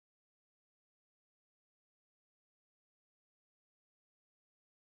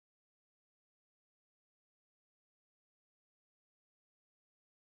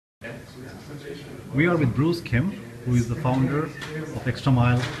We are with Bruce Kim, who is the founder of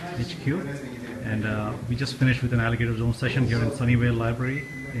ExtraMile HQ, and we just finished with an AlligatorZone session here in Sunnyvale Library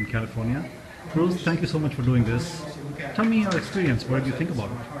in California. Bruce, thank you so much for doing this. Tell me your experience. What did you think about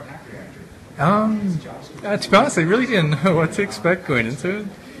it? To be honest, I really didn't know what to expect going into it,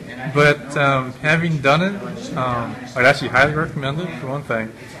 but having done it, I'd actually highly recommend it for one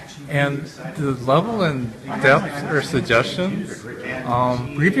thing. And the level and depth or suggestions,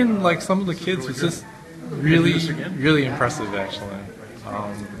 even like some of the kids, was just really impressive actually.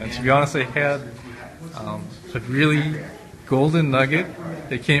 And to be honest, I had a really golden nugget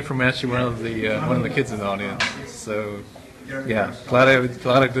that came from actually one of the kids in the audience. So yeah, glad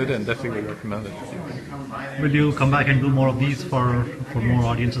I did it and definitely would recommend it. Will you come back and do more of these for more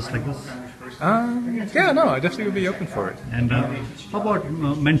audiences like this? Yeah, no, I definitely would be open for it. And how about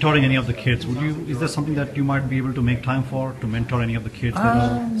mentoring any of the kids? Is there something that you might be able to make time for to mentor any of the kids that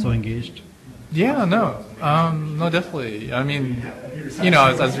are so engaged? Yeah, no, definitely. I mean,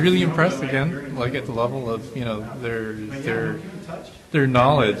 I was really impressed again, like at the level of their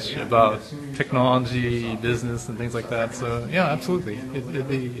knowledge about technology, business, and things like that. So yeah, absolutely, it'd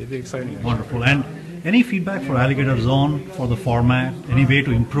be exciting. Wonderful. And any feedback for AlligatorZone for the format? Any way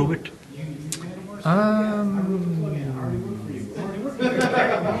to improve it?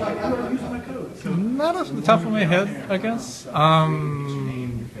 Not off the top of my head, I guess.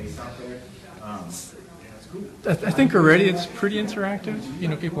 I think already it's pretty interactive.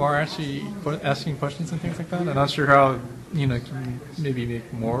 People are actually asking questions and things like that. I'm not sure how can maybe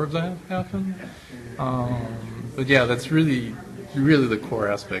make more of that happen. But yeah, that's really the core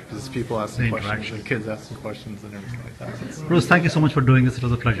aspect is people asking questions and kids asking questions and everything like that. Bruce, thank you so much for doing this. It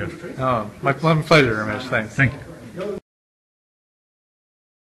was a pleasure. My pleasure, Ramesh. Thanks. Thank you.